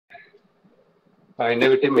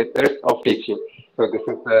Innovative methods of teaching. So this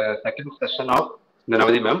is the second session of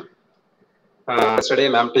Dhanavati ma'am. Yesterday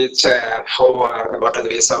ma'am teach what are the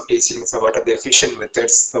ways of teaching, so what are the efficient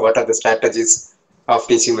methods, so what are the strategies of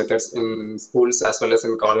teaching methods in schools as well as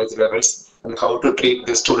in college levels, and how to treat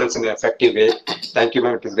the students in an effective way. Thank you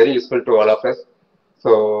ma'am, it is very useful to all of us.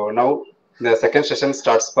 So now the second session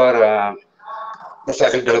starts for the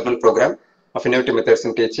faculty development program of innovative methods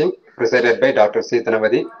in teaching, presided by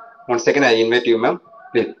Dr.C.Thanavathi. Once again, I invite you, ma'am.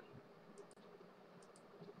 Please.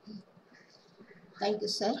 Thank you,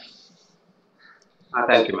 sir.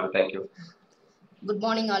 Thank you, ma'am. Thank you. Good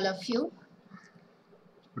morning, all of you.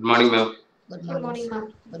 Good morning, ma'am. Good morning,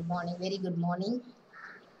 ma'am. Good morning. Very good morning.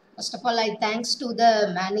 First of all, I thanks to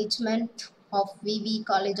the management of VV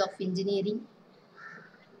College of Engineering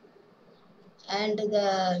and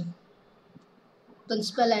the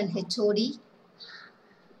principal and HOD,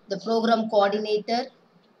 the program coordinator,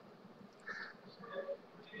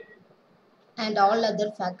 and all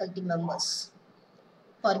other faculty members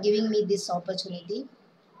for giving me this opportunity.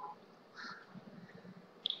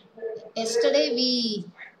 Yesterday we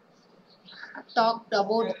talked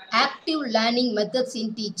about active learning methods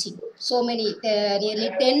in teaching. So many,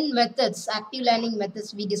 nearly 10 methods, active learning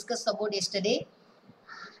methods we discussed about yesterday.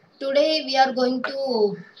 Today we are going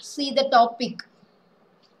to see the topic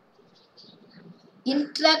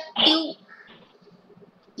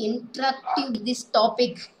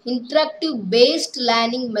interactive based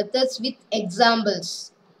learning methods with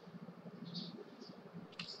examples.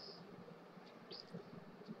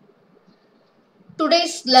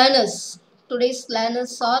 Today's learners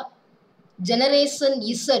are Generation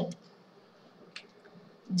Z.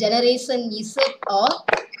 Generation Z or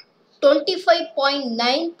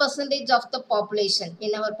 25.9% of the population.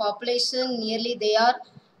 In our population, nearly they are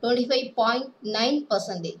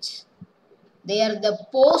 25.9%. They are the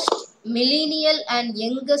post-millennial and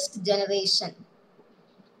youngest generation.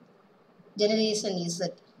 Generation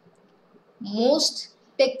Z. Most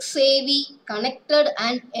tech-savvy, connected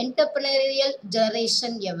and entrepreneurial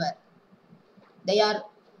generation ever. They are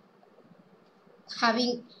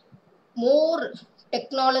having more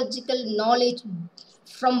technological knowledge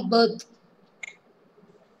from birth.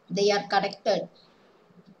 They are connected.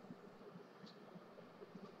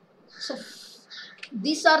 So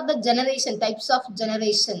these are the types of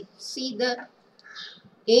generation. See the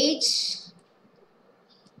age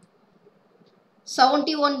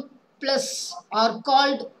 71 plus are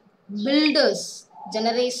called builders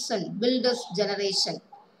generation.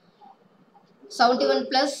 71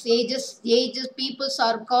 plus ages peoples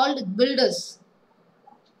are called builders.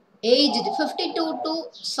 Aged 52 to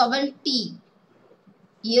 70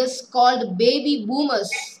 years called baby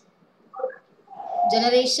boomers.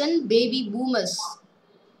 Generation baby boomers.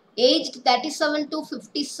 Aged 37 to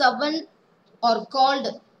 57 are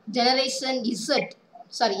called Generation X.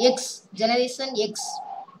 Generation X.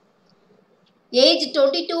 Age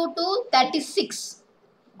 22 to 36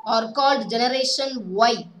 are called Generation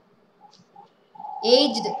Y.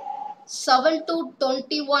 Aged 7 to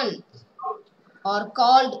 21 are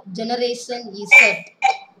called Generation Z.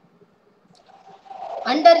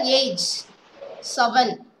 Under age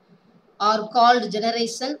 7 are called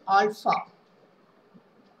Generation Alpha.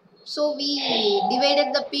 So we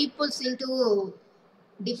divided the peoples into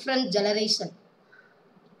different generation,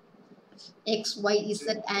 X, Y,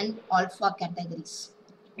 Z and Alpha categories.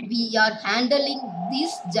 We are handling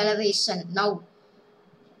this generation now,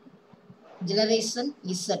 Generation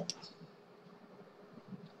Z.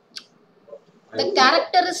 The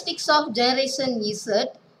characteristics of Generation Z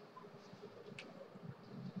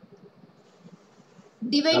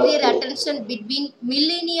divide their attention between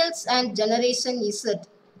millennials and Generation Z.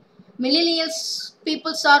 Millennials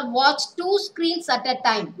peoples are watch 2 screens at a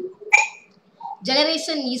time.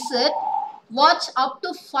 Generation Z watch up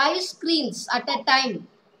to 5 screens at a time.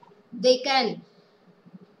 They can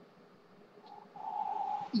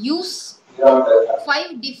use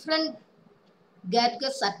 5 different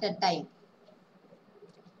gadgets at a time.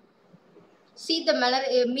 See the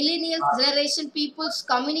millennial generation peoples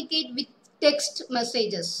communicate with text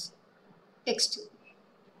messages. Text.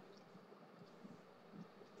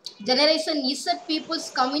 Generation Z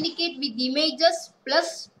peoples communicate with images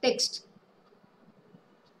plus text.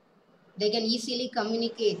 They can easily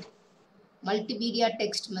communicate multimedia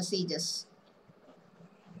text messages.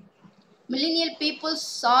 Millennial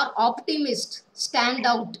peoples are optimist, stand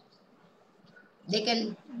out. They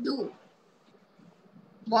can do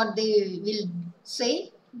what they will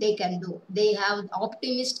say, they can do. They have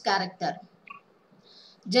optimist character.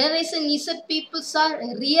 Generation Z peoples are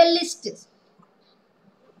realists.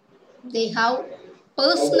 They have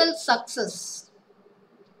personal success.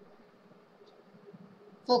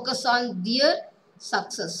 focus on their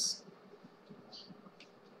success.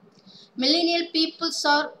 Millennial peoples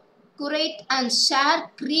are curate and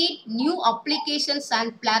share, create new applications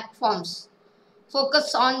and platforms.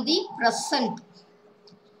 Focus on the present.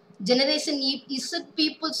 Generation Z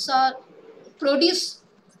peoples are produce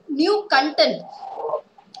new content.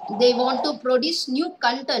 They want to produce new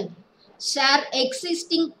content, share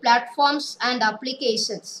existing platforms and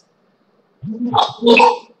applications.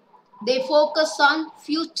 They focus on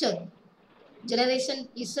future. Generation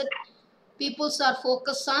Z peoples are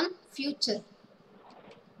focused on future.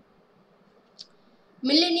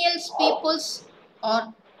 Millennials peoples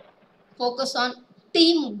are focused on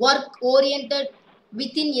teamwork oriented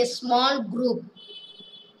within a small group.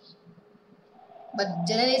 But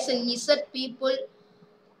Generation Z people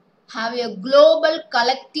have a global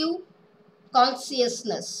collective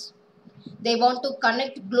consciousness. They want to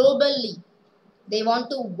connect globally. They want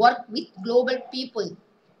to work with global people.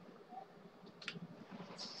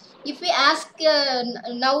 If we ask,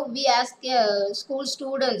 now we ask school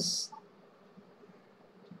students,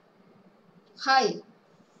 hi,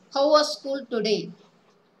 how was school today?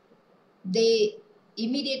 They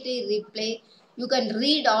immediately reply, you can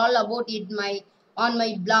read all about it on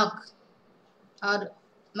my blog or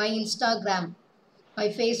my Instagram, my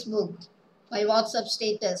Facebook, my WhatsApp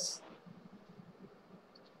status.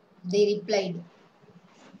 They replied.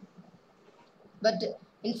 But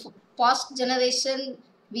in past generation,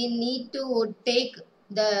 we need to take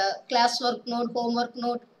the classwork note, homework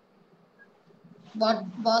note, what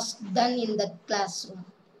was done in the classroom.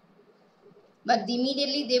 But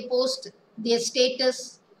immediately they post their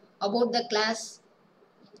status about the class,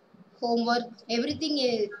 homework,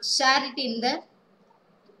 everything, share it in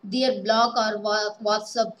their blog or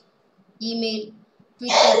WhatsApp, email,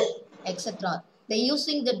 Twitter, etc. They're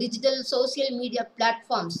using the digital social media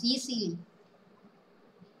platforms easily.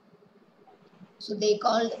 So they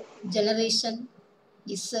called Generation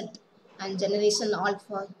Z and Generation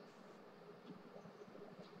Alpha.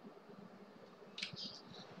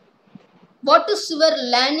 What is your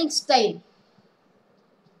learning style?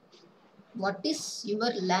 What is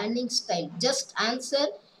your learning style? Just answer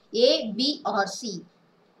A, B or C.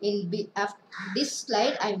 After this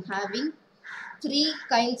slide, I am having 3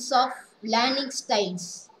 kinds of learning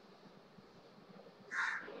styles.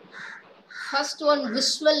 First one,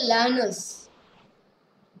 visual learners.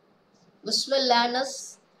 Visual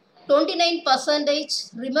learners,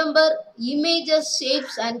 29% remember images,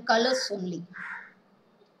 shapes and colors only.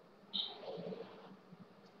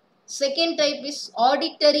 Second type is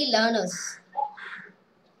auditory learners.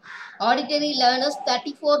 Auditory learners,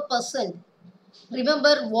 34%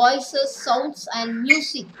 remember voices, sounds and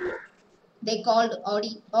music. They called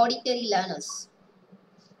auditory learners.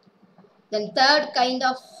 Then third kind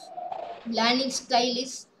of learning style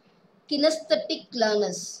is kinesthetic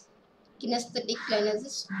learners. Kinesthetic learners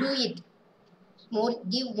is do it.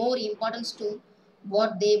 Give more importance to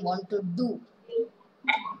what they want to do.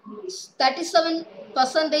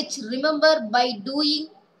 37% remember by doing,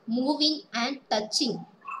 moving and touching.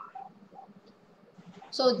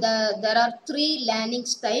 So there are 3 learning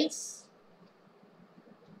styles.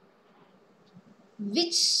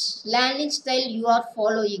 Which learning style you are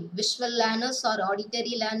following? Visual learners or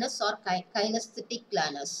auditory learners or kinesthetic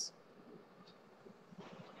learners?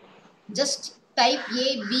 Just type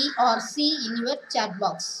A, B or C in your chat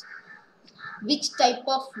box. Which type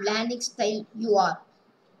of learning style you are?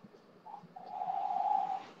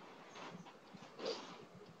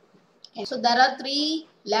 So there are 3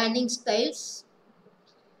 learning styles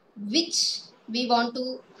which we want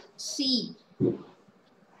to see.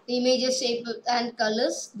 Images, shape and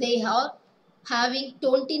colors, they are having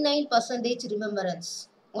 29% remembrance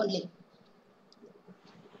only.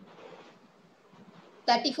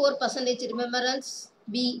 34% remembrance,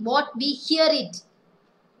 what we hear it,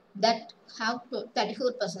 that have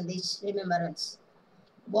 34% remembrance.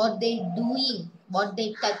 What they doing, what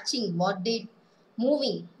they touching, what they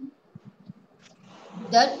moving,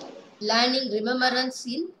 that learning remembrance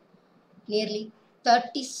in nearly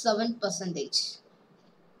 37%.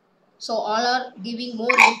 So all are giving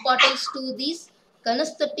more importance to this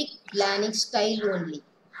kinesthetic learning style only.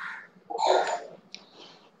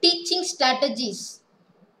 Teaching strategies.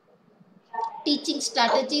 Teaching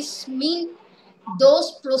strategies mean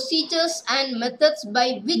those procedures and methods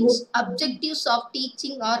by which objectives of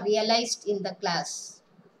teaching are realized in the class.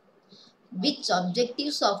 Which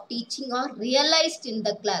objectives of teaching are realized in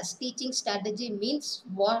the class. Teaching strategy means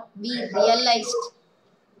what we realized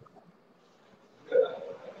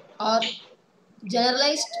or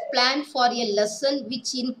Generalized plan for a lesson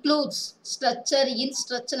which includes structure,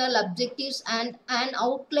 instructional objectives, and an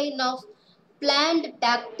outline of planned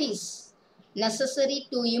tactics necessary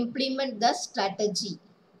to implement the strategy,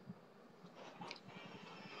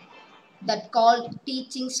 that called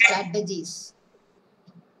teaching strategies.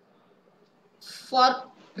 For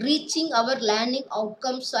reaching our learning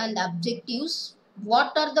outcomes and objectives,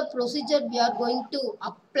 what are the procedure we are going to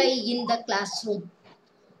apply in the classroom?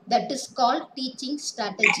 That is called teaching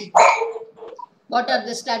strategy. What are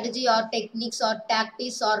the strategy or techniques or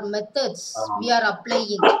tactics or methods we are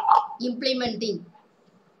applying, implementing?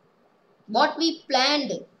 What we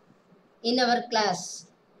planned in our class,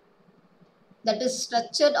 that is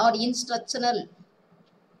structured or instructional,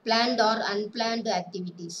 planned or unplanned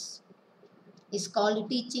activities, is called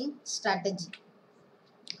teaching strategy.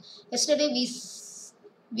 Yesterday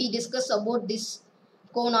we discussed about this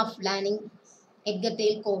cone of learning, Edgar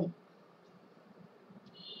tail cone.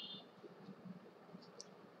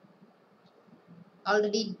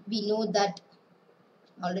 Already we know that,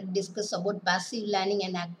 already discussed about passive learning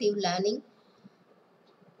and active learning.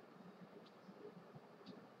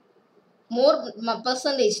 More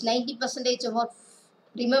percentage, 90% of our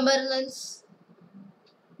remembrance,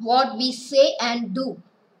 what we say and do.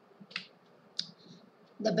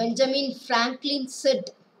 The Benjamin Franklin said,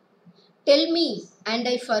 "Tell me and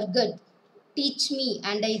I forget, teach me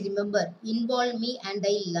and I remember, involve me and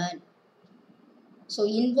I learn." So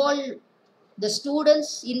involve the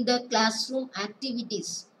students in the classroom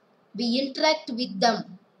activities. We interact with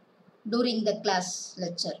them during the class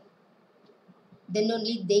lecture. Then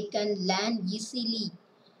only they can learn easily.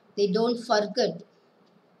 They don't forget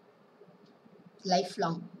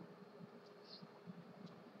lifelong.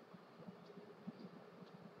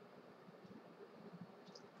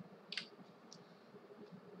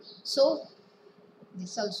 So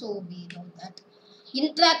this also we know that.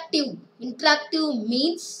 Interactive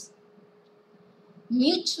means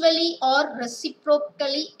mutually or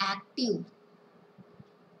reciprocally active.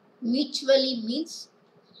 Mutually means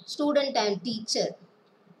student and teacher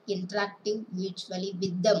interacting mutually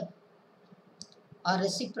with them, or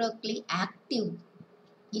reciprocally active,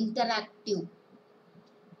 interactive.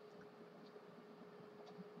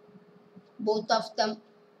 Both of them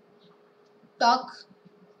talk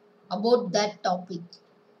about that topic,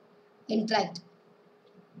 interact.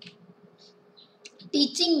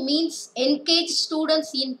 Teaching means engage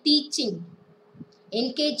students in teaching,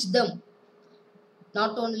 engage them,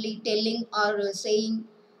 not only telling or saying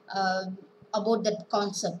about that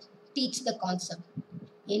concept, teach the concept,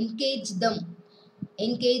 engage them,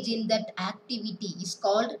 engage in that activity is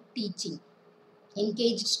called teaching.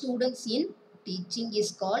 Engage students in teaching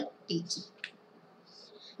is called teaching.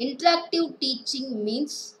 Interactive teaching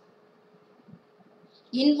means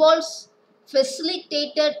involves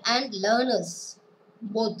facilitator and learners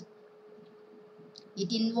both.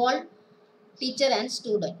 It involves teacher and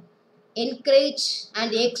student. Encourage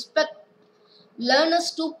and expect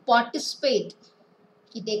learners to participate.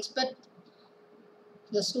 It expects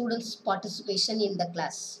the students' participation in the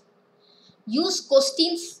class. Use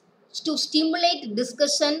questions to stimulate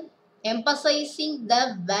discussion, emphasizing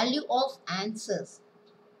the value of answers.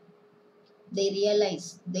 They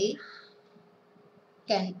realize they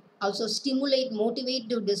can also stimulate, motivate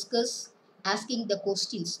to discuss, asking the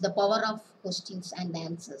questions, the power of questions and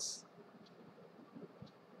answers.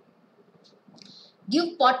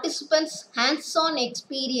 Give participants hands-on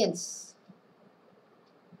experience.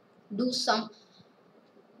 Give some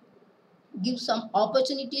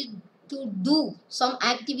opportunity to do some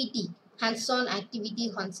activity, hands-on activity,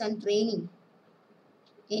 hands-on training,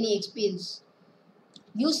 any experience.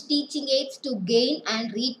 Use teaching aids to gain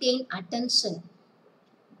and retain attention.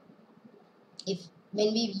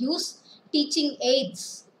 When we use teaching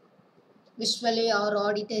aids, visually or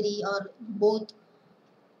auditory or both,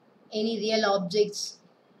 any real objects,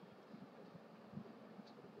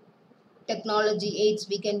 technology aids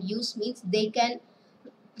we can use, means they can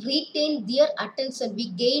retain their attention, we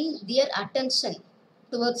gain their attention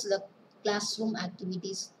towards the classroom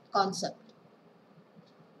activities concept.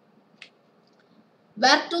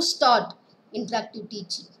 Where to start interactive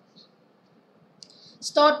teaching?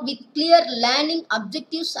 Start with clear learning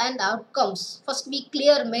objectives and outcomes. First we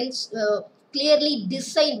clearly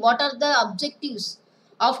decide what are the objectives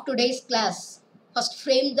of today's class. First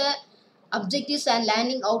frame the objectives and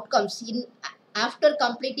learning outcomes. After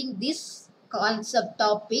completing this concept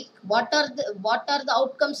topic, what are the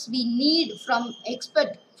outcomes we need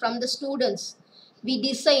expect from the students? We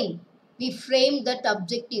design, we frame that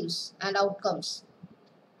objectives and outcomes.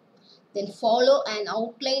 Then follow an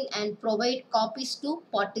outline and provide copies to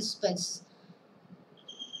participants.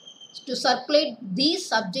 to circulate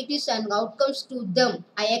these objectives and outcomes to them.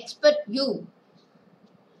 I expect you.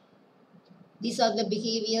 These are the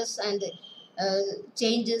behaviors and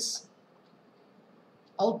changes,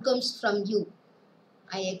 outcomes from you.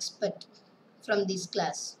 I expect from this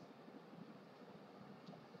class.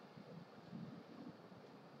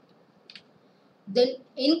 Then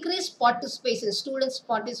increase participation, students'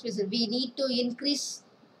 participation. We need to increase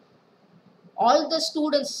all the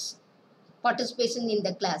students' participation in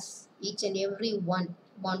the class. Each and every one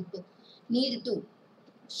need to,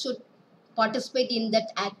 should participate in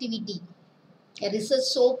that activity. A research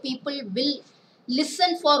so people will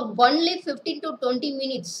listen for only 15 to 20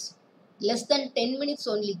 minutes, less than 10 minutes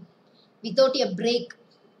only, without a break.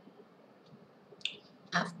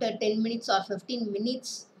 After 10 minutes or 15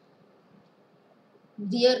 minutes,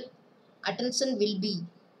 their attention will be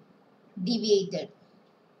deviated.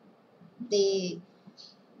 They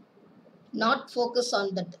not focus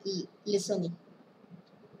on that listening.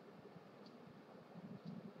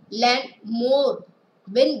 Learn more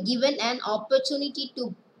when given an opportunity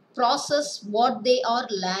to process what they are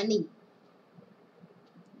learning.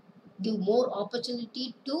 Give more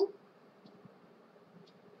opportunity to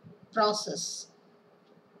process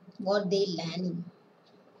what they learning.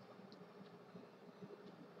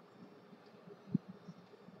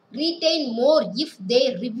 Retain more if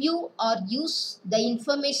they review or use the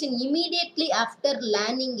information immediately after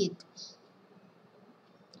learning it.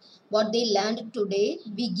 What they learned today,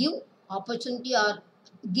 we give opportunity or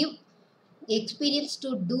give experience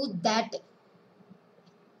to do that.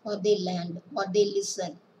 What they learned, what they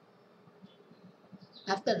listen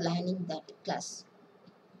after learning that class.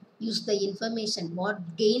 Use the information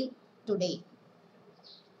what gained today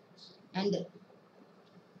and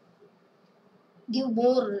give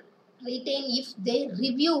more. Retain if they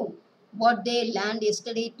review what they learned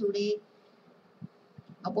yesterday, today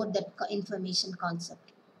about that information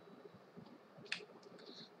concept.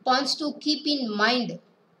 Points to keep in mind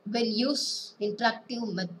when use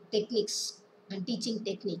interactive techniques and teaching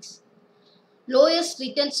techniques. Lowest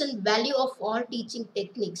retention value of all teaching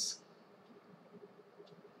techniques.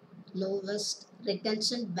 Lowest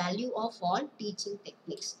retention value of all teaching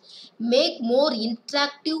techniques. Make more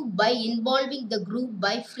interactive by involving the group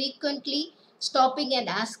by frequently stopping and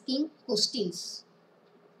asking questions.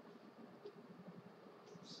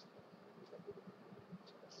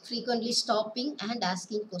 Frequently stopping and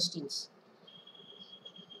asking questions.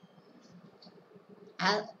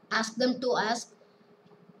 Ask them to ask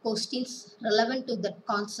questions relevant to the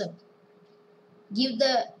concept. Give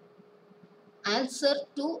the answer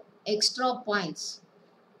to extra points,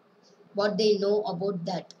 what they know about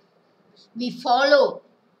that. We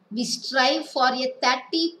strive for a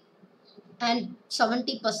 30 and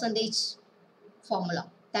 70 percentage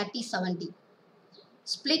formula. 30-70.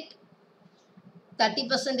 Split 30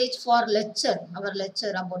 percentage for our lecture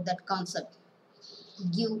about that concept.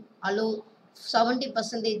 Allow 70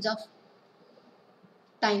 percentage of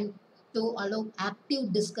time to allow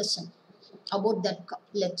active discussion about that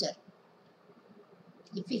lecture.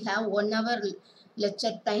 If we have 1 hour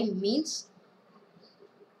lecture time, means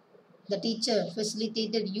the teacher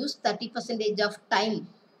facilitated use 30 percentage of time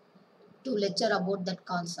to lecture about that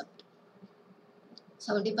concept.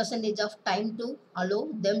 70 percentage of time to allow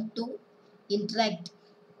them to interact,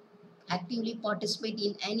 actively participate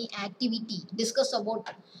in any activity, discuss about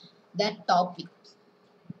that topic.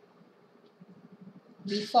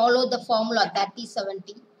 We follow the formula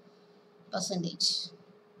 30-70 percentage.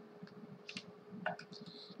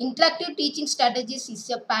 Interactive teaching strategies is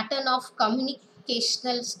a pattern of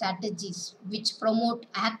communicational strategies which promote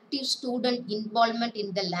active student involvement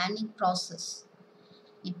in the learning process.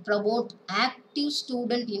 It promotes active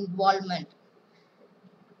student involvement.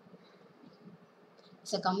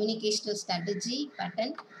 It's a communicational strategy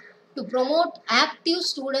pattern to promote active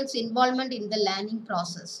students' involvement in the learning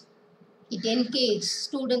process. It engages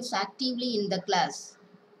students actively in the class,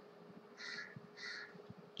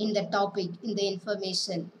 in the topic, in the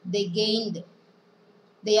information they gained.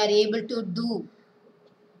 They are able to do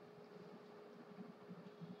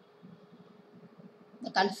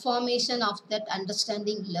the confirmation of that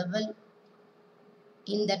understanding level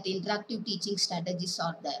in that interactive teaching strategies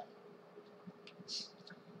are there.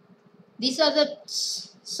 These are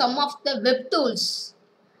some of the web tools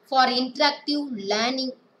for interactive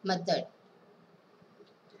learning method.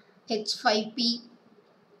 H5P,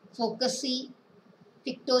 Focusy,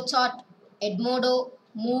 PictoChart, Edmodo,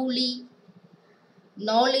 Moodle,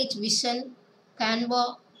 Knowledge Vision,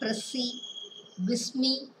 Canva, Prezi,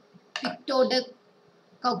 Visme, Pictodeck,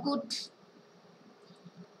 Kahoot,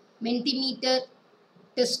 Mentimeter,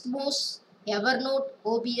 Testmos, Evernote,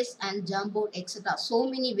 OBS and Jamboard, etc. So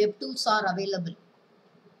many web tools are available.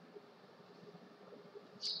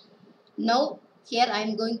 Now here I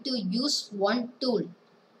am going to use one tool,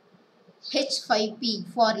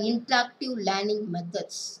 H5P, for interactive learning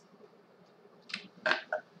methods.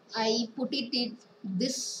 I put it in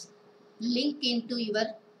this link into your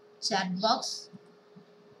chat box.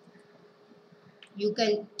 You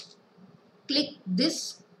can click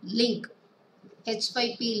this link,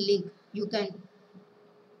 H5P link. You can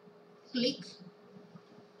click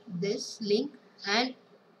this link and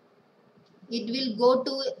it will go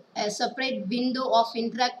to a separate window of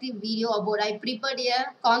interactive video about. I prepared a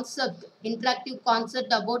concept, interactive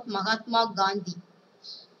concept about Mahatma Gandhi.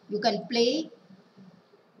 You can play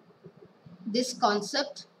this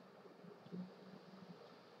concept.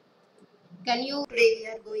 Can you play? We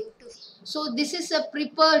are going to. So this is a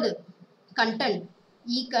prepared content,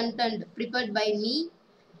 e-content prepared by me.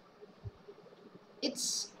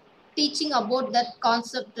 It's teaching about that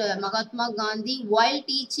concept, Mahatma Gandhi, while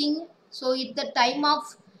teaching. So at the time of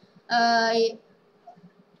uh,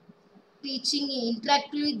 teaching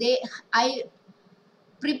interactively, I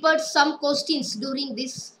prepared some questions during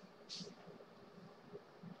this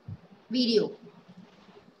video.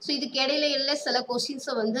 So இதுக்கு இடையில எல்லாம் சில questions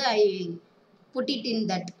வந்து I put it in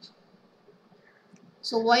that.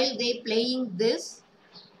 So while they playing this,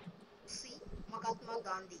 see Mahatma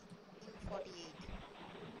Gandhi in 48.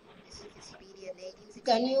 This is his period 1860.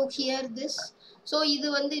 Can you hear this? So இது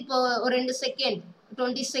வந்து இப்போ ஒரு 2 second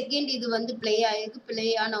 20 second இது வந்து ப்ளே ஆயிருக்கு. ப்ளே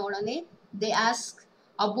ஆன உடனே they ask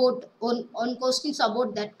about on questions about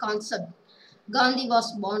that concept. Gandhi was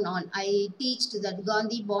born on. I teached that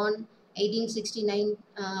Gandhi born 1869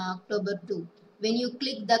 October 2. When you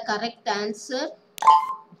click the correct answer,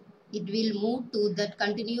 it will move to that,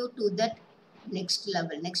 continue to that next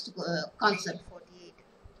level, next concept.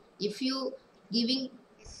 If you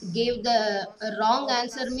gave the wrong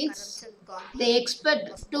answer means they expect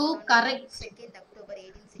to correct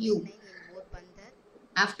you.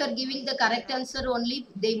 After giving the correct answer only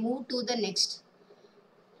they move to the next.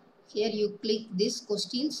 Here you click these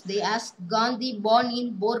questions. They ask Gandhi born in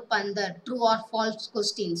Porbandar, true or false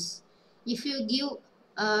questions. If you give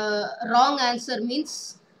wrong answer means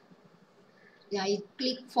I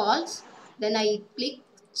click false, then I click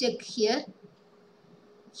check here.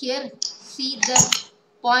 Here see the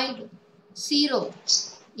point 0.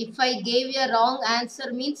 If I gave a wrong answer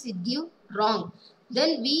means it give wrong.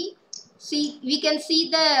 Then we can see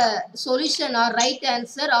the solution or right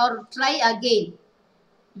answer or try again.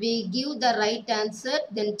 We give the right answer,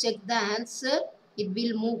 then check the answer. It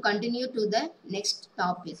will move, continue to the next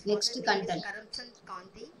topic, next content.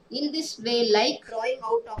 In this way, like drawing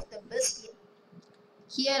out of the best.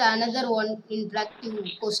 Here another one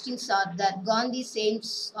interactive questions are that Gandhi's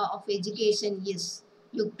aims of education is.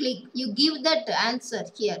 You click, you give that answer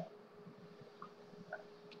here.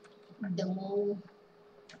 Demo,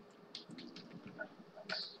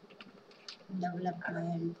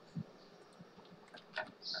 development.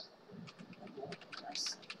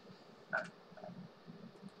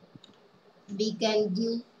 We can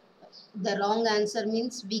give the wrong answer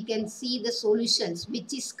means we can see the solutions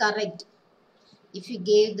which is correct. If you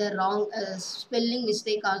gave the wrong spelling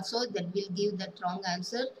mistake also, that will give that wrong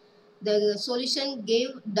answer. The solution gave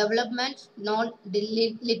development, not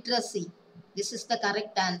literacy. This is the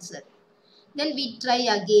correct answer. Then we try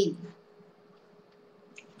again.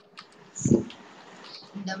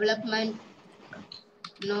 Development,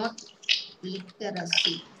 not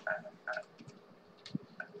literacy.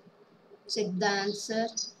 Check the answer.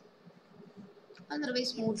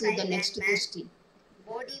 Otherwise move to the next question.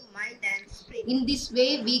 Body, mind and spirit. In this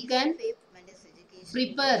way we can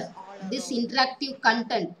prepare this interactive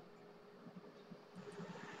content.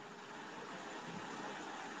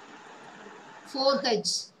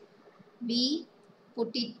 4H. We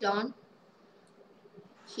put it on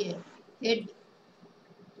here. Head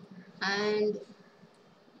and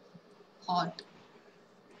heart.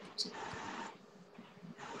 Check.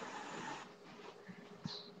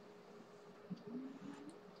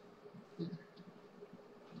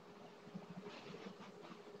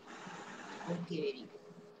 Okay, very good.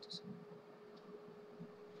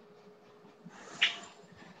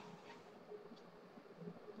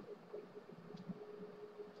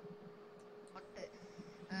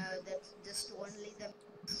 That's just only the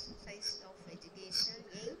size of education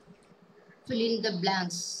aim. Fill in the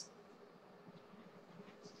blanks.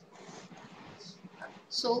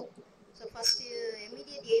 So first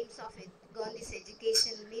immediate aims of Gandhi's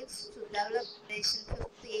education means to develop liberation.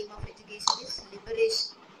 Fifth aim of education is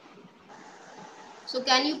liberation. So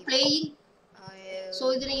can you play So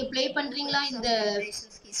இது நீங்க play பண்றீங்களா இந்த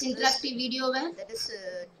interactive வீடியோவை? That is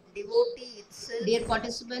devotee itself, Dear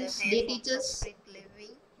participants, dear teachers,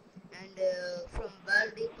 living and from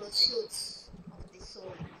worldly pursuits of the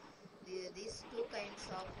soul. These two kinds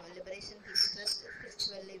of liberation he stressed: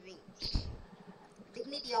 spiritual living,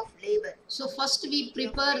 dignity of labor. so first we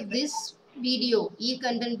prepare this video,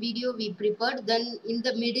 e-content video we prepared, then in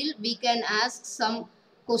the middle we can ask some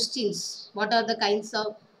questions. What are the kinds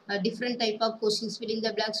of different type of questions? Fill in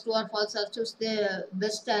the blanks, true or false, or choose the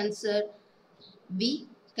best answer. We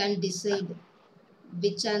can decide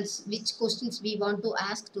which questions we want to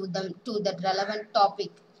ask to them, to that relevant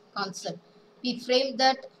topic concept. We frame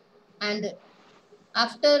that, and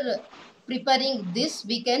after preparing this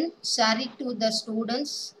we can share it to the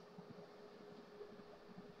students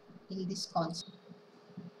in this concept.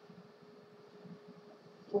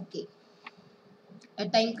 Okay,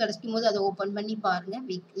 time கிடைக்கும் போது அதை open பண்ணி பாருங்க,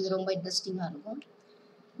 இது ரொம்ப இன்ட்ரெஸ்டிங்காக இருக்கும்.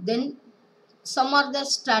 Then some are the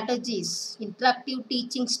strategies, interactive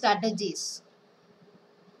teaching strategies.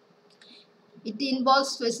 It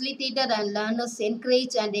involves facilitator and learners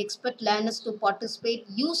encourage and expect learners to participate.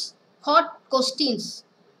 Use hot questions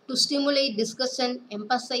to stimulate discussion,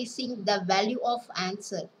 emphasizing the value of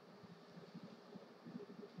answer.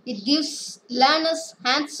 It gives learners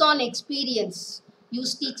hands-on experience.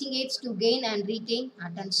 Use teaching aids to gain and retain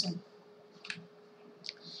attention.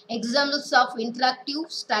 Examples of interactive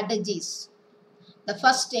strategies. The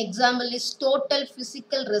first example is total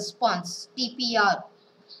physical response, TPR.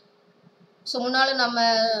 So முன்னால் நம்ம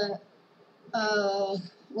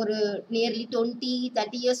ஒரு nearly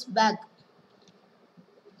 20-30 years back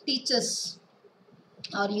teachers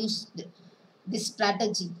are used this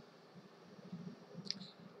strategy.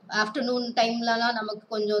 Afternoon டைம்லலாம் நமக்கு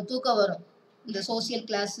கொஞ்சம் தூக்கம் வரும். இந்த social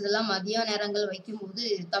class இதெல்லாம் மதிய நேரங்கள் வைக்கும்போது,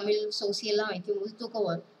 தமிழ் சோசியல்லாம் வைக்கும்போது தூக்கம்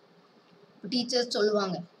வரும். டீச்சர்ஸ்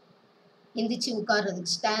சொல்லுவாங்க எந்திரிச்சு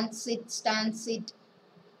உட்கார்றதுக்கு, stand chit.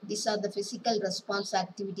 These are the physical response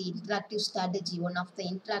activity, interactive strategy, one of the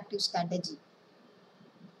interactive strategy.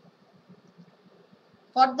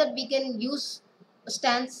 For that we can use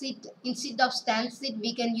stand sit. Instead of stand sit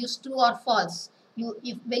we can use true or false.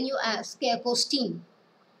 When you ask a question,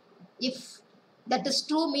 if that is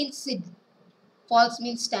true means sit, false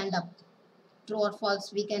means stand up. True or false,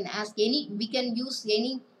 we can ask we can use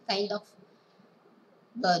any kind of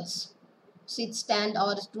words. Sit, stand,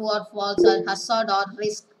 or true or false, or hazard or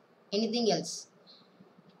risk, anything else.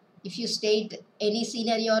 If you state any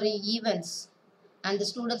scenario or events, and the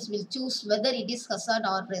students will choose whether it is hazard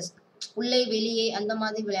or risk. உள்ளே வெளியே அந்த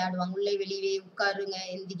மாதிரி விளையாடுவாங்க. உள்ளே வெளியே உட்காருங்க,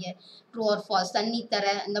 எந்திங்க, true or false, தண்ணி தர,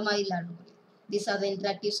 அந்த மாதிரி விளையாடுவாங்க. These are the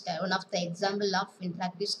interactive one of the example of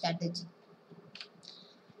interactive strategy.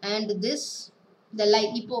 And this the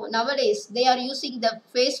like nowadays they are using the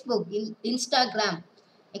Facebook, Instagram,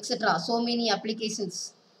 etc. So many applications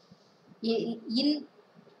in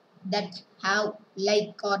that have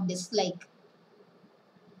like or dislike.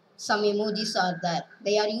 Some emojis are there.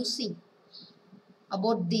 They are using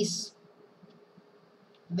about this.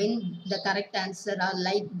 When the correct answer are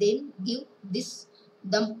like, then give this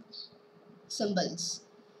thumb symbols.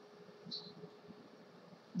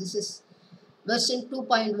 This is version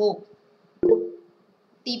 2.0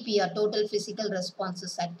 TPR, total physical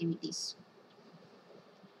responses activities.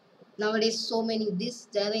 Nowadays so many, this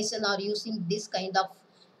generation are using this kind of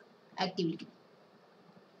activity.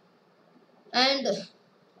 And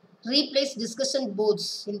replace discussion boards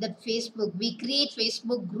in that Facebook. We create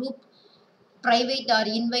Facebook group, private or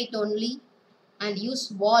invite only, and use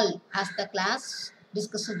wall as the class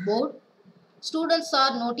discussion board. Students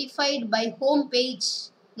are notified by home page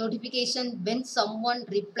notification when someone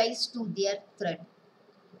replies to their thread.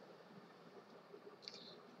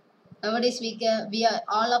 Nowadays we are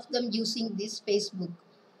all of them using this Facebook.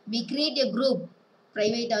 We create a group,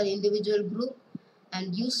 private or individual group,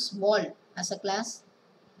 and use wall as a class.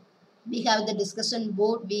 We have the discussion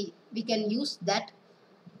board. We can use that.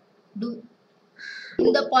 Do in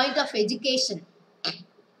the point of education,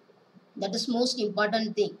 that is most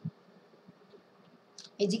important thing.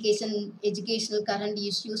 Educational current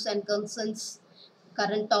issues and concerns,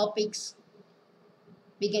 current topics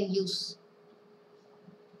we can use.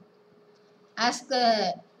 Ask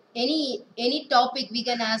any topic we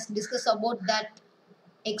can ask, discuss about that,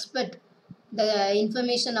 expect the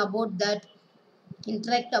information about that,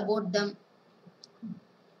 interact about them.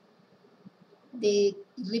 They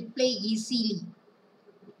reply easily.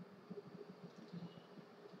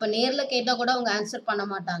 இப்போ நேரில் கேட்டால் கூட அவங்க answer பண்ண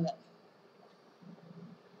மாட்டாங்க.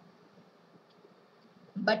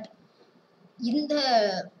 But இந்த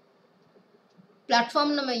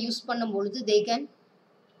platform நம்ம use பண்ணும் பொழுது they can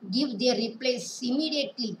give their replies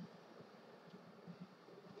immediately.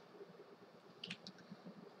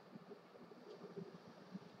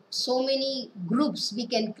 So many groups we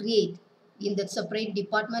can create in the separate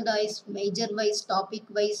department wise, major wise, topic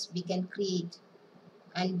wise, we can create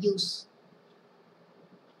and use.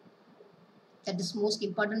 That is most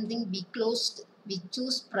important thing. We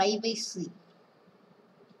choose privacy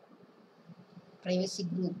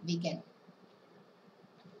group we can.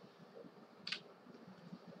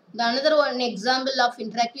 The another one example of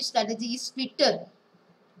interactive strategy is Twitter.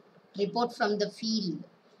 Report from the field.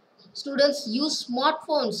 Students use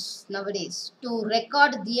smartphones nowadays to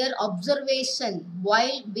record their observation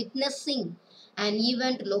while witnessing an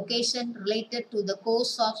event location related to the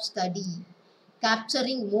course of study,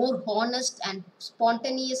 capturing more honest and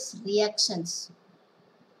spontaneous reactions.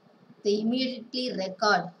 They immediately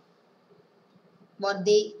record what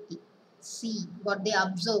they see, what they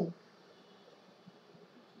observe,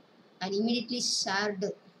 and immediately shared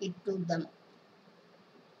it to them.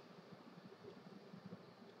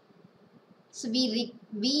 So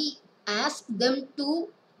we ask them to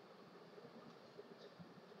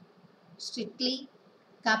strictly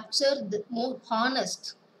capture the more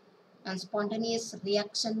honest and spontaneous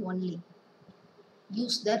reaction only.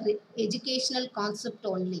 Use the educational concept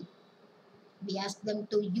only. We ask them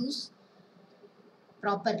to use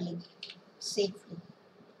properly, safely.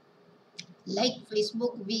 Like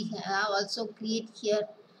Facebook, we have also create here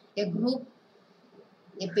a group,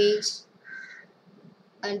 a page,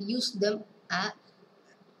 and use them.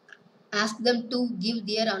 Ask them to give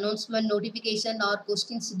their announcement, notification, or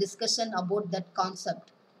questions discussion about that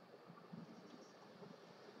concept.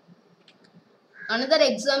 Another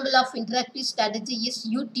example of interactive strategy is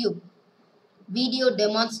YouTube video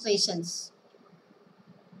demonstrations.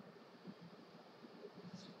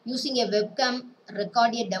 Using a webcam,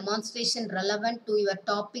 record a demonstration relevant to your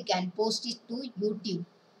topic and post it to YouTube.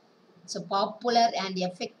 It's a popular and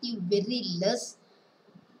effective, very less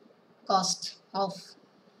cost of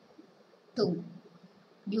tool,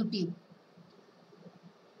 YouTube.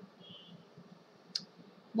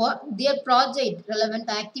 What their project, relevant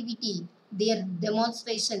activity, their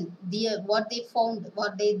demonstration, what they found,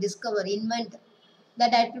 what they discover, invent,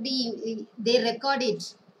 that activity they record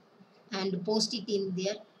it and post it in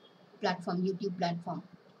their platform, YouTube platform.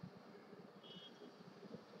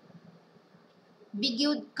 We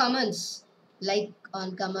give comments, like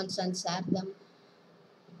on comments and share them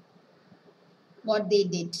what they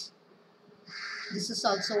did. This is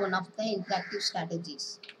also one of the interactive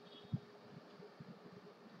strategies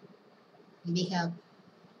we have.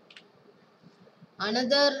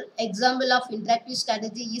 Another example of interactive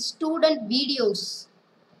strategy is student videos.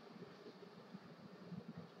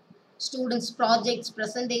 Students' projects,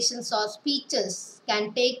 presentations, or speeches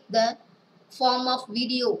can take the form of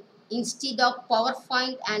video instead of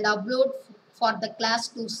PowerPoint and upload for the class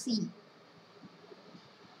to see.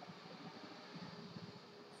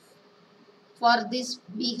 For this,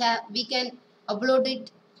 we can upload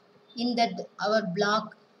it in that our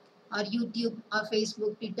blog or YouTube or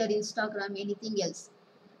Facebook, Twitter, Instagram, anything else.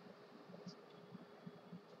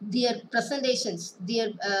 Their presentations,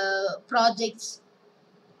 their projects,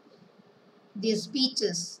 their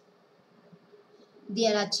speeches,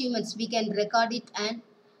 their achievements, we can record it and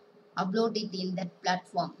upload it in that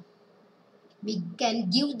platform. We can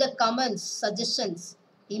give the comments, suggestions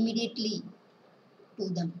immediately to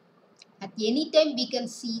them. At any time we can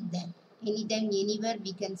see them. Anytime, anywhere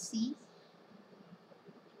we can see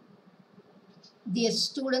their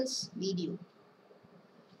students' video.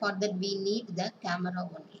 For that we need the camera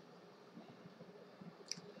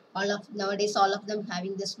only. Nowadays all of them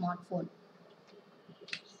having the smartphone.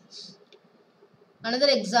 Another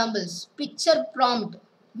examples, picture prompt.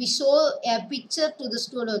 We show a picture to the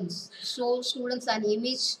students. Show students an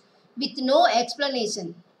image with no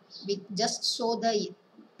explanation. We just show the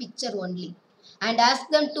picture only and ask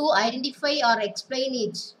them to identify or explain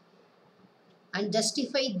it and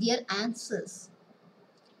justify their answers.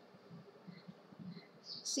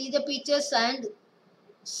 See the pictures and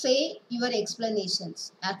say your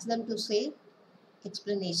explanations. Ask them to say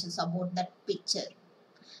explanations about that picture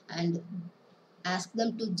and ask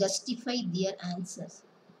them to justify their answers.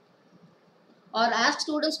 Or ask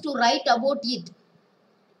students to write about it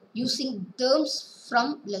using terms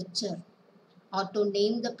from lecture or to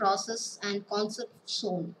name the process and concept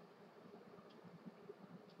shown.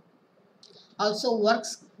 Also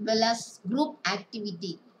works well as group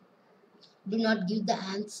activity. Do not give the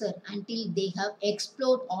answer until they have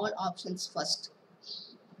explored all options first.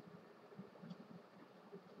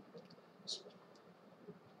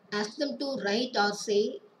 Ask them to write or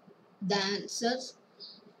say the answers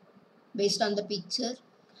based on the picture,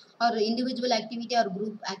 or individual activity or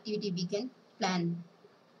group activity we can plan.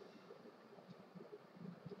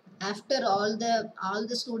 After all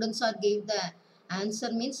the students are gave the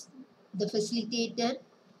answer means the facilitator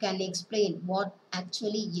can explain what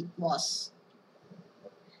actually it was.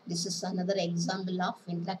 This is another example of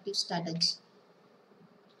interactive strategy.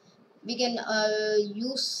 We can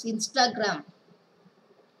use Instagram.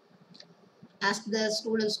 Ask the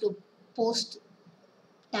students to post,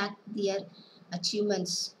 tag their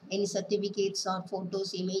achievements, any certificates or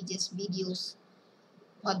photos, images, videos,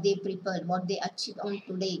 what they prepared, what they achieved on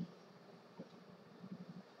today.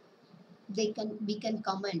 We can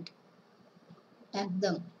comment, tag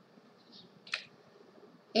them.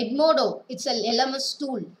 Edmodo, it's a LMS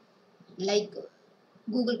tool like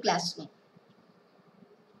Google Classroom.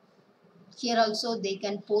 Here also they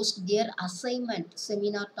can post their assignment,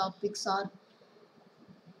 seminar topics or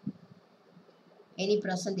any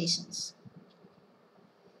presentations.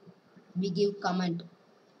 We give comment,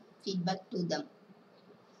 feedback to them.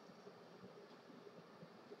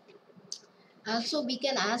 Also we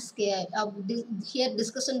can ask here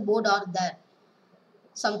discussion board or there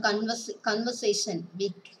some conversation.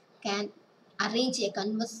 We can arrange a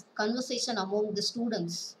conversation among the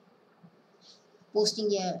students,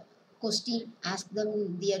 posting a question, ask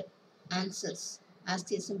them their answers,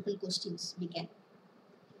 ask a simple questions we can.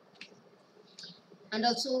 And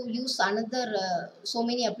also use another so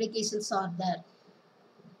many applications are there,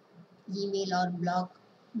 email or blog,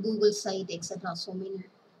 Google site, etc. So many.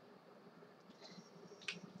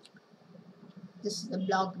 This is the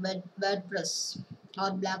blog, WordPress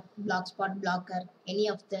or blogspot, blogger, any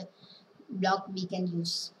of the blog we can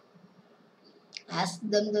use. Ask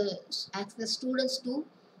the students to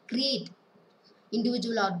create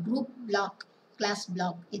individual or group blog, class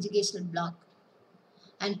blog, educational blog,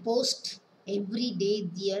 and post every day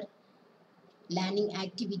their learning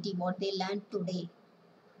activity, what they learned today,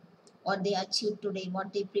 what they achieved today,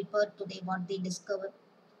 what they prepared today, what they discovered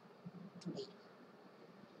today.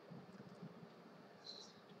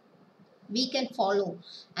 We can follow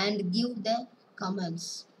and give the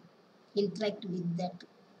comments, interact with that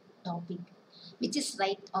topic, which is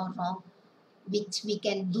right or wrong, which we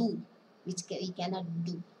can do, which we cannot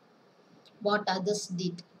do, what others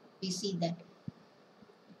did. We see that.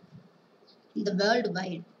 In the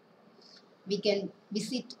worldwide, we can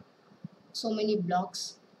visit so many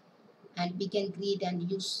blogs and we can create and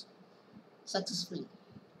use successfully.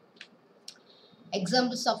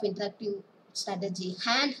 Examples of interactive strategy: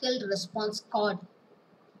 handheld response card.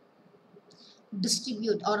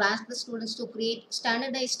 Distribute or ask the students to create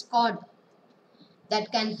standardized card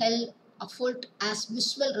that can help afford as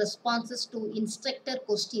visual responses to instructor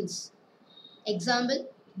questions. Example: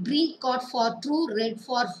 green card for true, red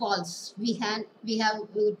for false. We have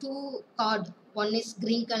two card. One is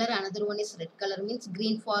green color, another one is red color. Means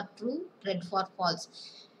green for true, red for false.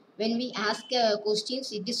 When we ask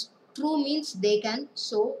questions, it is true means they can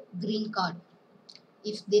show green card.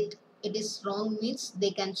 If it is wrong means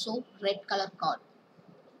they can show red color card.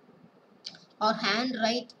 Or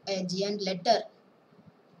handwrite a giant letter.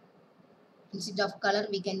 Instead of color,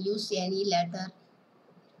 we can use any letter.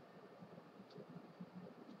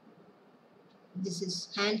 This is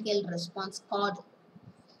handheld response card.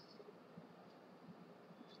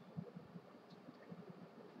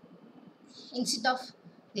 Instead of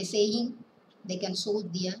they saying, they can show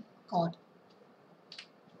their card.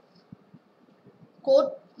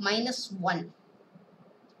 Quote -1.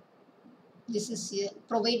 This is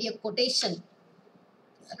provide a quotation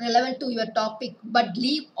relevant to your topic, but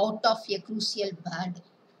leave out of a crucial word.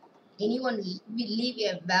 Anyone will leave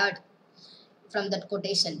a word from that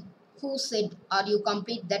quotation. Who said, or you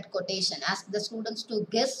complete that quotation. Ask the students to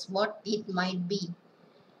guess what it might be.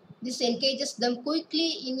 This engages them quickly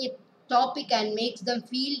in a topic and makes them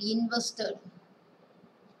feel invested.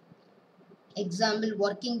 Example: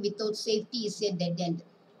 working without safety is a dead end.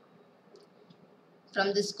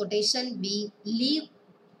 From this quotation, we leave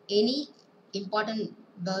any important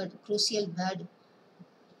word, crucial word.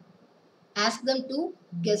 Ask them to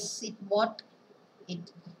guess it, what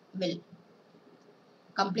it will.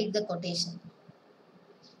 Complete the quotation.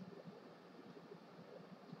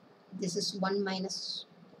 This is 1 minus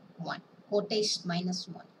 1. Quotation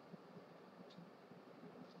 -1.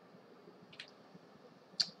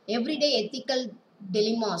 Everyday ethical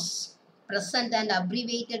dilemmas. Present an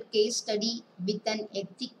abbreviated case study with an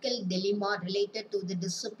ethical dilemma related to the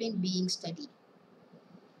discipline being studied.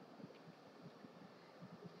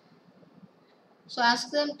 So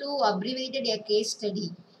ask them to abbreviate a case study.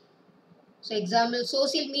 So example: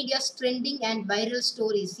 social media's trending and viral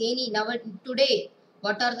stories. Today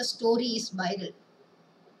What are the stories viral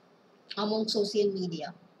among social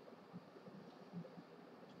media?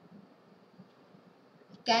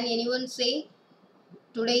 Can anyone say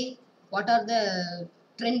today what are the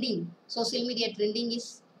trending, social media trending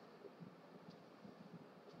is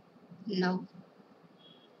now?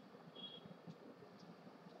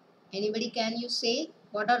 Anybody, can you say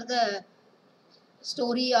what are the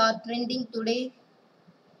story or trending today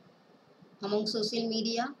among social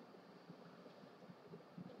media?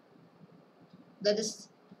 That is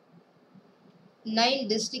 9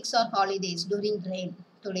 districts are holidays during rain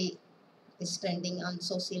today is trending on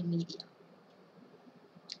social media.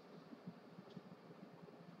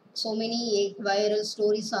 So many viral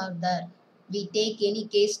stories are there. We take any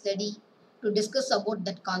case study to discuss about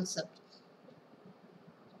that concept.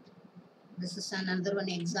 This is another one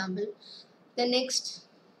example. The next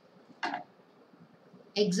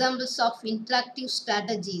examples of interactive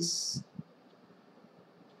strategies.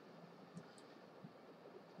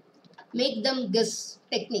 Make them guess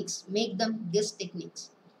techniques. Make them guess techniques.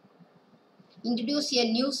 Introduce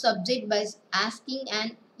a new subject by asking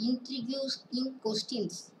and intriguing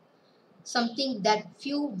questions. Something that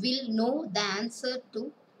few will know the answer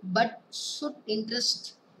to but should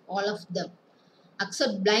interest all of them.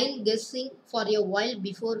 Accept blind guessing for a while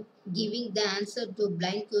before giving the answer to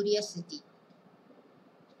blind curiosity.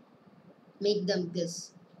 Make them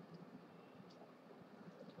guess.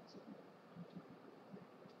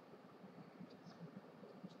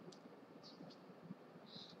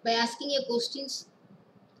 By asking a questions,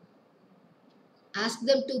 ask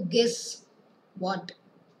them to guess what,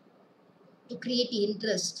 to create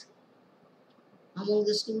interest among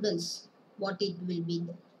the students, what it will be.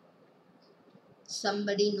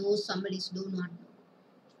 Somebody knows, somebody do not know.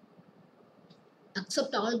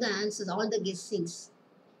 Accept all the answers, all the guessings.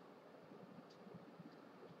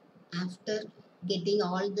 After getting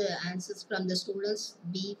all the answers from the students,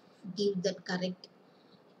 we give the correct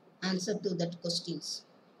answer to that questions.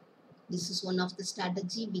 This is one of the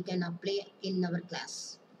strategy we can apply in our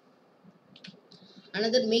class.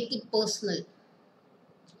 Another, make it personal.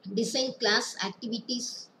 Design class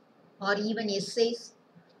activities or even essays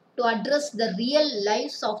to address the real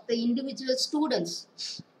lives of the individual students.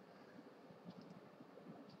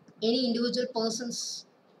 Any individual persons,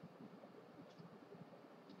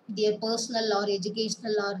 their personal or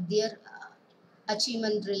educational or their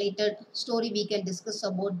achievement related story, we can discuss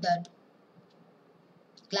about that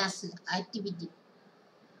class activity,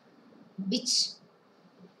 which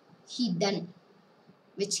he done,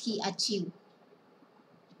 which he achieved,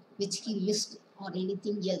 which he missed, or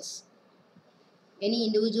anything else. Any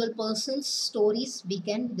individual person's stories, we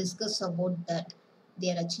can discuss about that,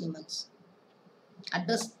 their achievements.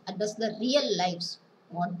 Address the real lives,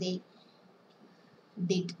 what they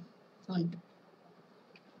did. And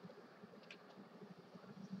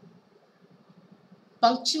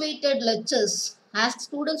punctuated lectures. Ask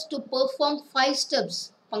students to perform 5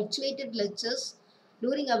 steps. Punctuated lectures.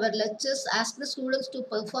 During our lectures, ask the students to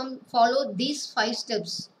follow these 5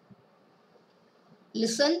 steps.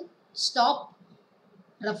 Listen, stop,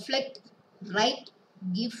 reflect, write,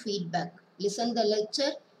 give feedback. Listen the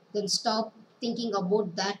lecture, then stop thinking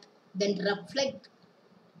about that, then reflect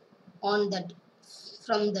on that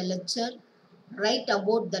from the lecture, write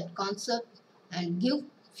about that concept and give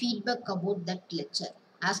feedback about that lecture.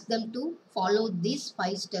 Ask them to follow these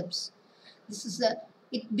 5 steps. This is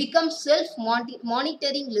it becomes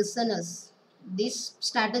self-monitoring listeners. This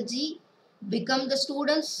strategy become the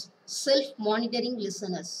students self-monitoring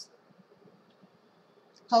listeners.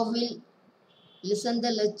 How will listen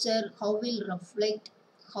the lecture, how will reflect,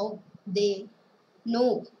 how they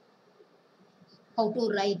know how to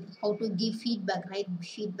write, how to give feedback, write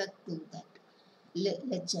feedback to that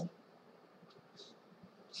lecture.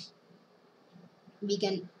 We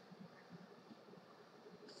can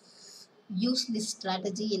use this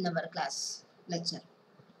strategy in our class lecture.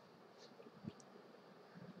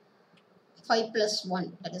 5 plus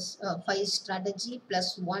 1, that is 5 strategy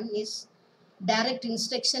plus 1 is direct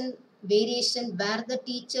instruction variation, where the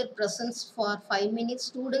teacher presents for 5 minutes,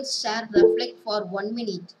 students share reflect for 1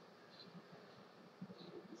 minute.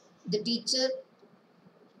 The teacher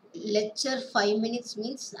lecture 5 minutes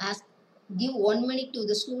means give 1 minute to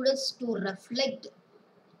the students to reflect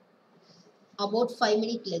about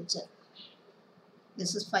 5-minute lecture.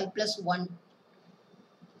 This is 5 plus 1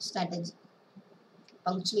 strategy.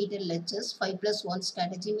 Punctuated lectures, 5 plus 1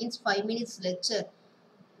 strategy means 5 minutes lecture,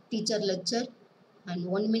 teacher lecture, and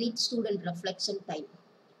 1 minute student reflection time.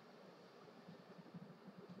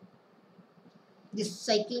 This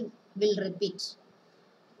cycle will repeat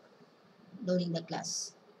during the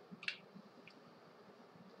class.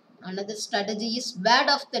 Another strategy is word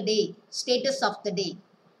of the day, status of the day.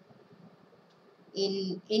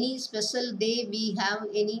 In any special day we have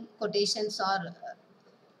any quotations or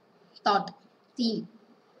thought, theme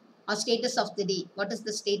or status of the day. What is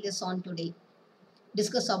the status on today?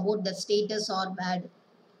 Discuss about the status or bad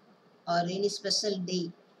or any special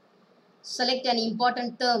day. Select an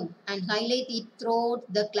important term and highlight it throughout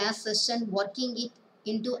the class session, working it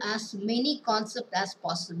into as many concepts as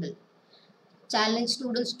possible. Challenge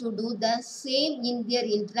students to do the same in their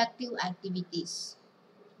interactive activities.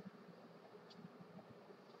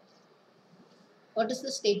 What is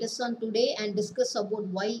the status on today and discuss about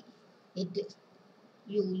why it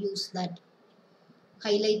you use that.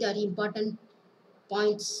 Highlight or important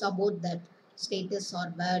points about that status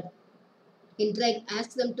or word. Interact,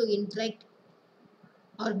 ask them to interact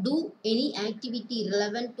or do any activity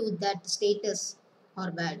relevant to that status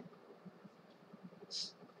or word.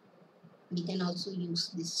 We can also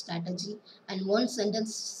use this strategy. And one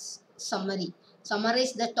sentence summary.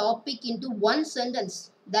 Summarize the topic into one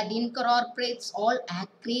sentence that incorporates all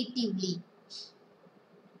creatively.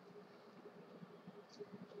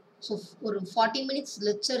 So ஒரு 40 minutes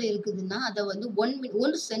lecture இருக்குதுன்னா அதை வந்து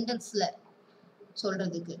one சென்டென்ஸில்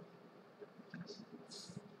சொல்கிறதுக்கு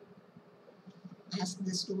ask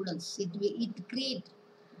the students. It create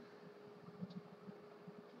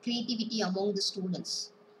creativity among the students.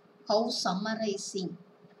 How summarizing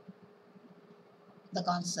the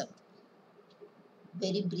concept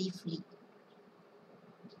very briefly.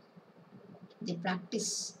 They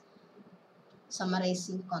practice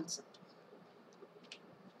summarizing concept.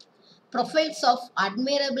 Profiles of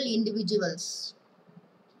admirable individuals.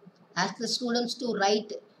 Ask the students to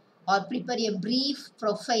write or prepare a brief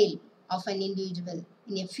profile of an individual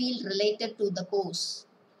in a field related to the course.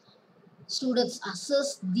 Students assess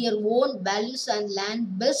their own values and learn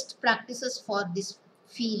best practices for this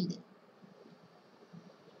field.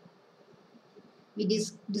 We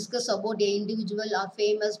discuss about a individual or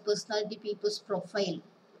famous personality people's profile.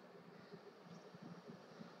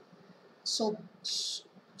 So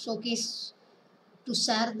showcase to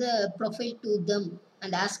share the profile to them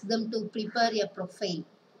and ask them to prepare a profile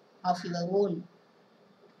of your own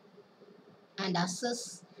and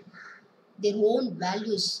assess their own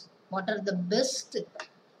values. What are the best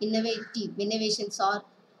innovations or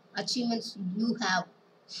achievements you have?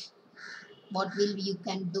 What will you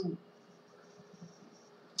can do?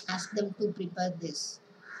 Ask them to prepare this.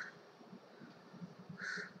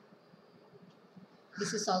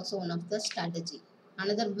 This is also one of the strategy.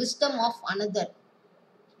 Another wisdom of another.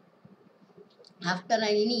 After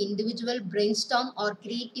any individual brainstorm or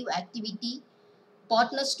creative activity,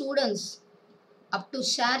 partner students up to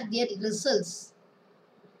share their results.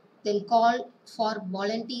 Then call for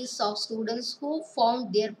volunteers of students who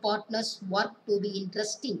found their partner's work to be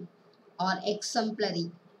interesting or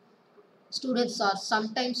exemplary. Students are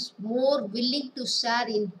sometimes more willing to share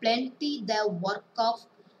in plenty the work of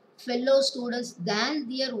fellow students than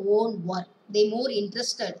their own work. They more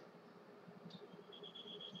interested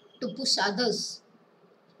to push others,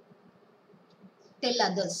 tell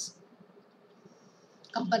others,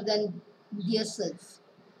 compare than themselves.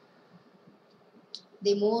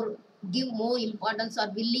 They give more importance or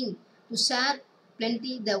willing to share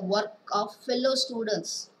plenty the work of fellow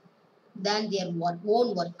students than their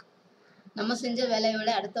own work. நம்ம செஞ்ச வேலையை விட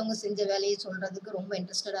அடுத்தவங்க செஞ்ச வேலையை சொல்கிறதுக்கு ரொம்ப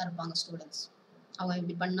இன்ட்ரெஸ்டடாக இருப்பாங்க ஸ்டூடெண்ட்ஸ். அவன்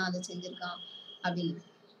இப்படி பண்ணால் அதை செஞ்சுருக்கான் அப்படின்னு,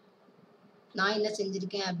 நான் என்ன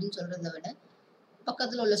செஞ்சுருக்கேன் அப்படின்னு சொல்கிறத விட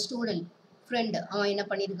பக்கத்தில் உள்ள ஸ்டூடெண்ட் ஃப்ரெண்டு அவன் என்ன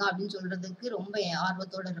பண்ணியிருக்கான் அப்படின்னு சொல்கிறதுக்கு ரொம்ப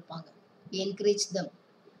ஆர்வத்தோடு இருப்பாங்க. Encourage them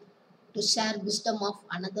to share wisdom of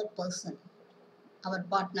another person, our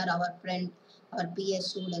partner, our friend, our peer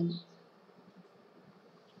student.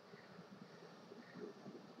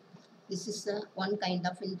 This is one kind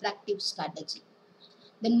of interactive strategy.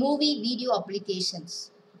 Then movie video applications.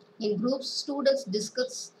 In groups, students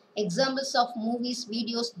discuss examples of movies,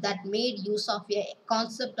 videos that made use of a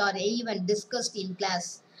concept or even discussed in class,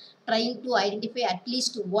 trying to identify at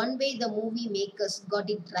least one way the movie makers got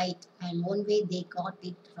it right and one way they got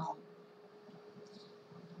it wrong.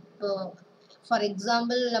 For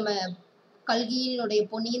example நம்ம கல்கியினுடைய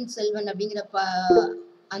பொன்னியின் செல்வன் அப்படிங்கிற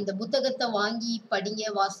அந்த புத்தகத்தை வாங்கி படிங்க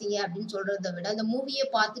வாசிங்க அப்படின்னு சொல்கிறத விட அந்த மூவியை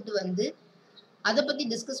பார்த்துட்டு வந்து அதை பற்றி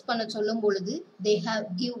டிஸ்கஸ் பண்ண சொல்லும் பொழுது they have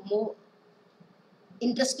give more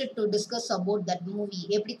interested to discuss about that movie.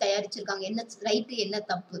 எப்படி தயாரிச்சிருக்காங்க, என்ன ரைட்டு என்ன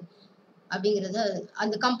தப்பு அப்படிங்கிறத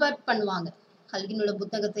அந்த கம்பேர் பண்ணுவாங்க. கல்கியினோட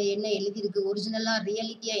புத்தகத்தை என்ன எழுதியிருக்கு, ஒரிஜினலாக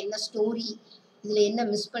ரியாலிட்டியாக என்ன ஸ்டோரி, இதில் என்ன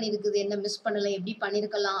மிஸ் பண்ணியிருக்குது, என்ன மிஸ் பண்ணலை, எப்படி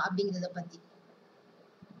பண்ணியிருக்கலாம் அப்படிங்கிறத பற்றி.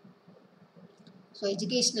 So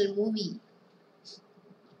educational movie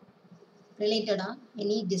related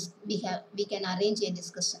we can arrange a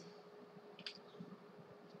discussion.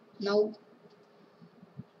 Now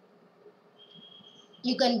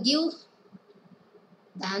you can give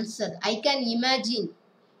the answer. I can imagine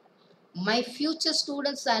my future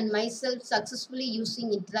students and myself successfully using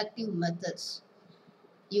interactive methods.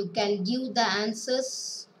 You can give the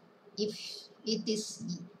answers. If it is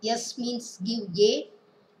yes means give A,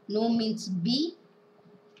 no means B,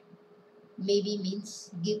 maybe means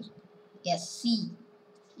give yes C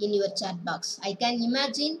in your chat box. I can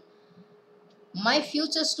imagine my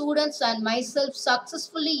future students and myself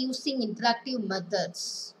successfully using interactive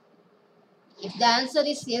methods. If the answer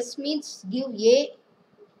is yes means give A,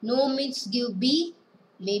 no means give B,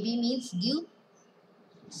 maybe means give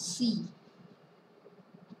C.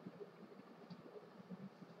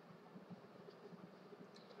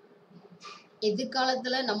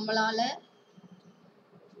 எதிர்காலத்துல நம்மளால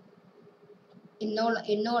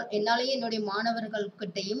என்னாலேயே என்னுடைய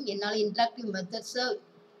மாணவர்கள்கிட்டையும் என்னால் interactive மெத்தட்ஸை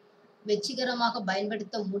வெற்றிகரமாக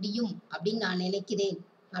பயன்படுத்த முடியும் அப்படின்னு நான் நினைக்கிறேன்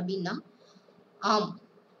அப்படின்னா ஆம்,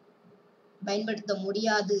 பயன்படுத்த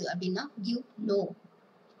முடியாது அப்படின்னா கிவ் நோ,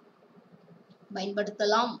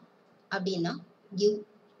 பயன்படுத்தலாம் அப்படின்னா give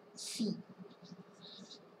C.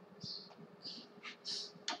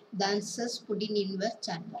 The answers put in your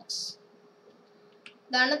chat box.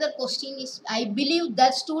 The another question is, I believe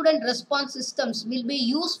that student response systems will be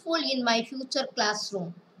useful in my future classroom.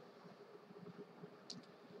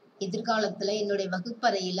 எதிர்காலத்துல என்னுடைய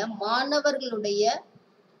வகுப்பறையில மாணவர்களுடைய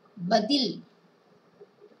பதில்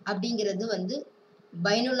அப்படிங்கிறது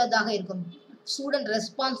பயனுள்ளதாக இருக்கும். ஸ்டூடெண்ட்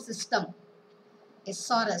ரெஸ்பான்ஸ் சிஸ்டம்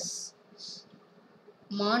SRS,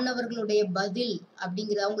 மாணவர்களுடைய பதில்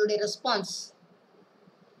அப்படிங்கிறது அவங்களுடைய ரெஸ்பான்ஸ்,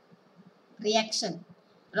 ரியாக்ஷன்,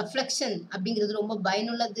 ரெஃப்ளெக்ஷன் அப்படிங்கிறது ரொம்ப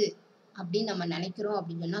பயனுள்ளது அப்படின்னு நம்ம நினைக்கிறோம்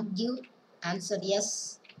அப்படின்னு சொன்னா give answer S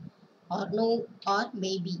R no or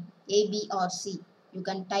maybe, A, B or C. You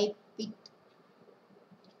can type it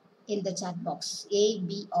in the chat box, A,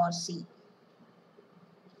 B or C.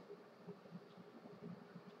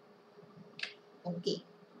 Okay.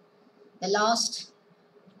 The last,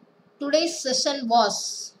 today's session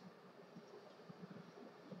was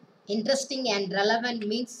interesting and relevant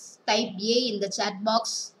means type A in the chat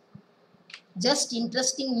box. Just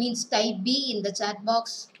interesting means type B in the chat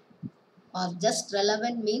box. Or just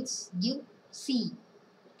relevant means give C.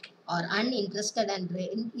 Or uninterested and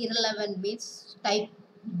irrelevant means type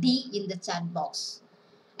D in the chat box.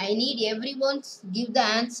 I need everyone give the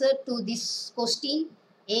answer to this question,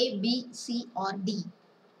 A, B, C or D.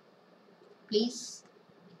 Please.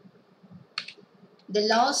 The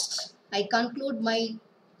last, I conclude my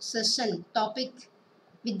session topic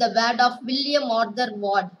with the word of William Arthur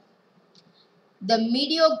Ward. The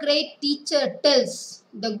mediocre teacher tells,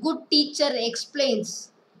 the good teacher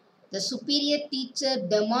explains, the superior teacher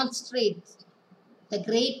demonstrates, the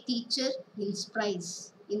great teacher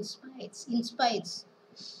inspires.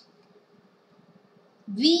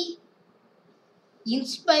 We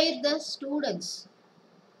inspire the students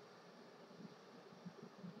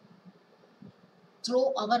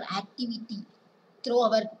through our activity, through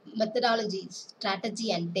our methodologies,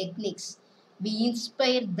 strategy and techniques. We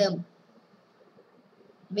inspire them.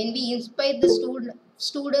 When we inspire the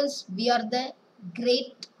students, we are the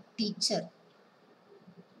great teacher.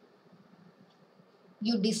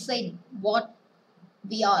 You decide what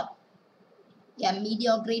we are, a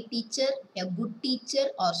mediocre teacher, a good teacher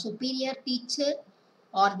or superior teacher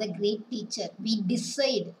or the great teacher. We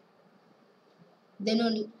decide. Then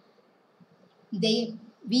only we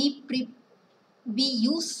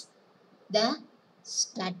use the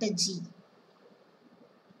strategy.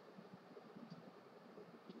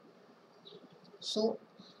 So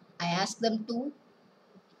I ask them to,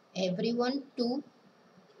 everyone to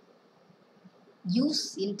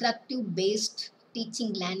use interactive based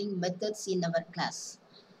teaching learning methods in our class.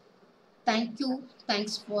 Thank you.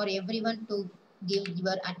 Thanks for everyone to give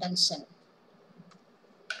your attention.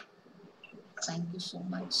 Thank you so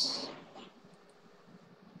much.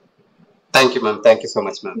 Thank you, ma'am. Thank you so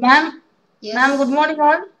much, ma'am. Ma'am, Yes. ma'am, good morning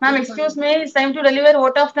all. Ma'am, Good excuse morning. me, it's time to deliver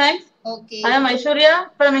vote of thanks. Okay. I am Aishwarya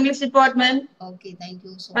from English department. Okay, thank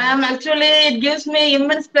you so Ma'am, much. actually, it gives me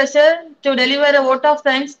immense pleasure to deliver a vote of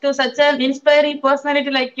thanks to such an inspiring personality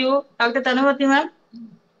like you, Dr.C.Thanavathi, ma'am.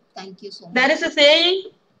 Thank you so much. There is a saying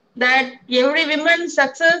that every woman's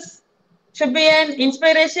success should be an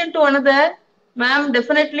inspiration to another. Ma'am,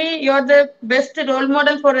 definitely you are the best role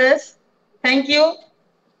model for us. Thank you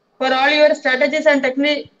for all your strategies and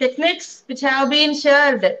techniques which have been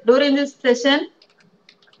shared during this session.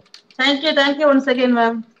 Thank you once again,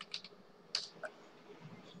 ma'am.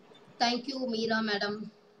 Thank you, Meera madam.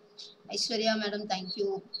 Aishwarya madam, thank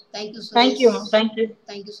you. Thank you, Suresh. Thank you, ma'am. Thank you.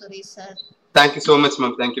 Thank you, Suresh sir. Thank you so much,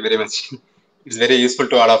 ma'am. Thank you very much. It's very useful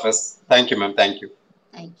to all of us. Thank you, ma'am. Thank you.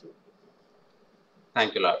 Thank you.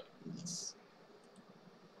 Thank you, Lord. Yes.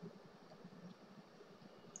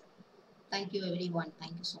 Thank you, everyone.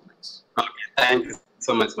 Thank you so much. Okay. Thank you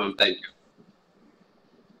so much, ma'am. Thank you.